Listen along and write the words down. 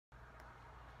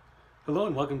Hello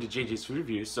and welcome to JJ's Food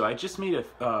Review. So I just made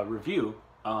a review.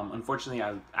 Unfortunately,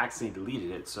 I accidentally deleted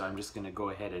it, so I'm just going to go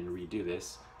ahead and redo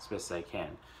this as best I can.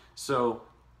 So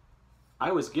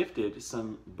I was gifted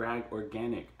some Bragg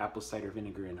organic apple cider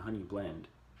vinegar and honey blend.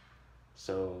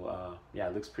 So yeah,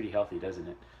 it looks pretty healthy, doesn't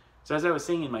it? So as I was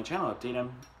saying in my channel update,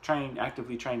 I'm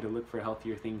actively trying to look for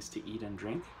healthier things to eat and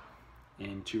drink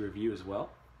and to review as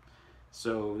well.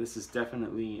 So this is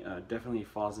definitely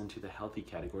falls into the healthy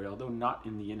category, although not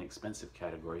in the inexpensive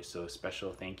category. So a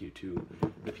special thank you to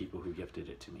the people who gifted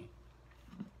it to me.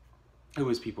 It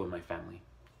was people in my family.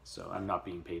 So I'm not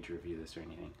being paid to review this or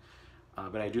anything.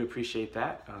 But I do appreciate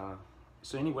that.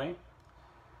 So anyway,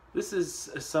 this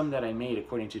is a sum that I made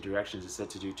according to directions. It said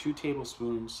to do 2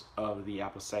 tablespoons of the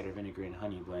apple cider vinegar and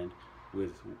honey blend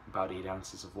with about 8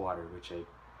 ounces of water, which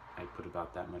I put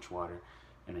about that much water.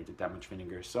 And I did that much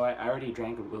vinegar. So I already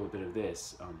drank a little bit of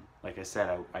this. Like I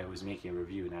said, I was making a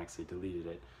review and actually deleted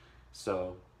it.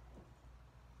 So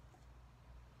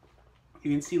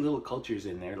you can see little cultures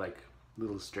in there, like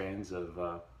little strands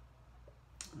of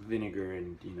vinegar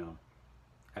and,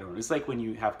 I don't know. It's like when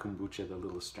you have kombucha, the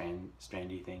little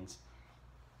strandy things.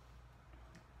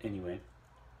 Anyway,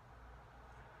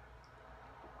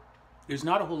 there's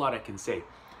not a whole lot I can say.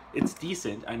 It's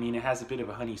decent. I mean, it has a bit of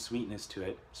a honey sweetness to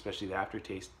it, especially the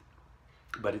aftertaste,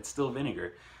 but it's still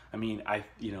vinegar. I mean, I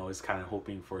was kind of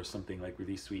hoping for something like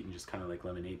really sweet and just kind of like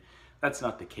lemonade. That's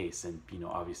not the case, and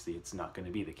obviously it's not going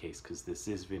to be the case because this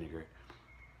is vinegar.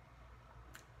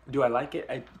 Do I like it?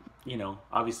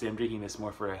 Obviously I'm drinking this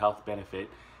more for a health benefit,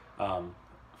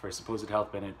 for a supposed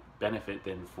health benefit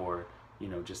than for,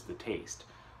 just the taste.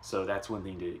 So that's one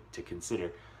thing to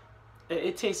consider.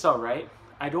 It tastes all right.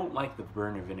 I don't like the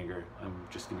burn of vinegar. I'm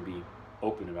just going to be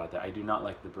open about that. I do not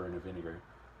like the burn of vinegar.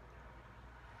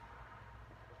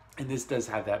 And this does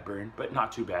have that burn, but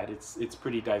not too bad. It's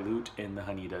pretty dilute, and the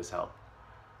honey does help.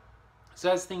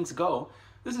 So as things go,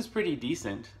 this is pretty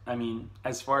decent. I mean,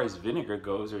 as far as vinegar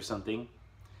goes or something,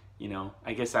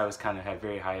 I guess I had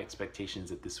very high expectations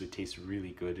that this would taste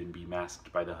really good and be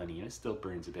masked by the honey, and it still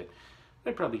burns a bit.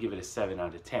 I'd probably give it a 7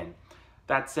 out of 10.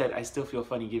 That said, I still feel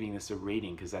funny giving this a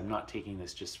rating because I'm not taking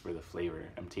this just for the flavor.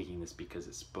 I'm taking this because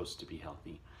it's supposed to be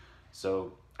healthy.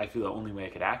 So I feel the only way I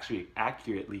could actually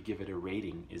accurately give it a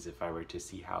rating is if I were to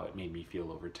see how it made me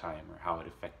feel over time, or how it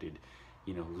affected,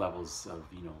 levels of,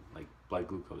 like blood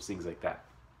glucose, things like that.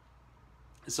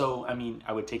 So, I mean,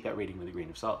 I would take that rating with a grain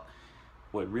of salt.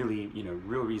 What really,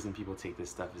 real reason people take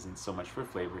this stuff isn't so much for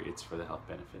flavor, it's for the health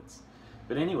benefits.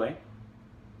 But anyway,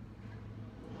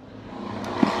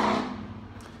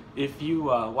 if you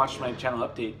watched my channel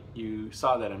update, you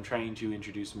saw that I'm trying to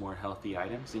introduce more healthy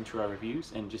items into our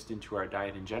reviews and just into our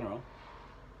diet in general.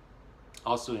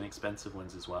 Also inexpensive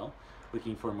ones as well,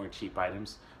 looking for more cheap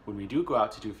items. When we do go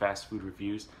out to do fast food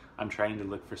reviews, I'm trying to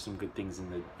look for some good things in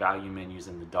the value menus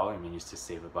and the dollar menus to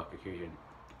save a buck or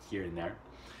here and there.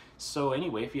 So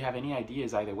anyway, if you have any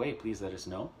ideas either way, please let us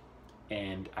know.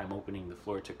 And I'm opening the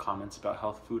floor to comments about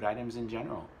health food items in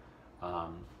general.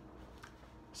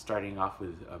 Starting off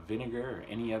with vinegar or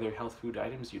any other health food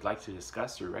items you'd like to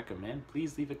discuss or recommend,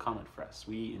 please leave a comment for us.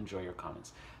 We enjoy your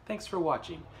comments. Thanks for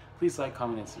watching. Please like,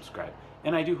 comment, and subscribe.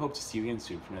 And I do hope to see you again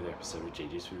soon for another episode of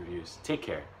JJ's Food Reviews. Take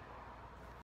care.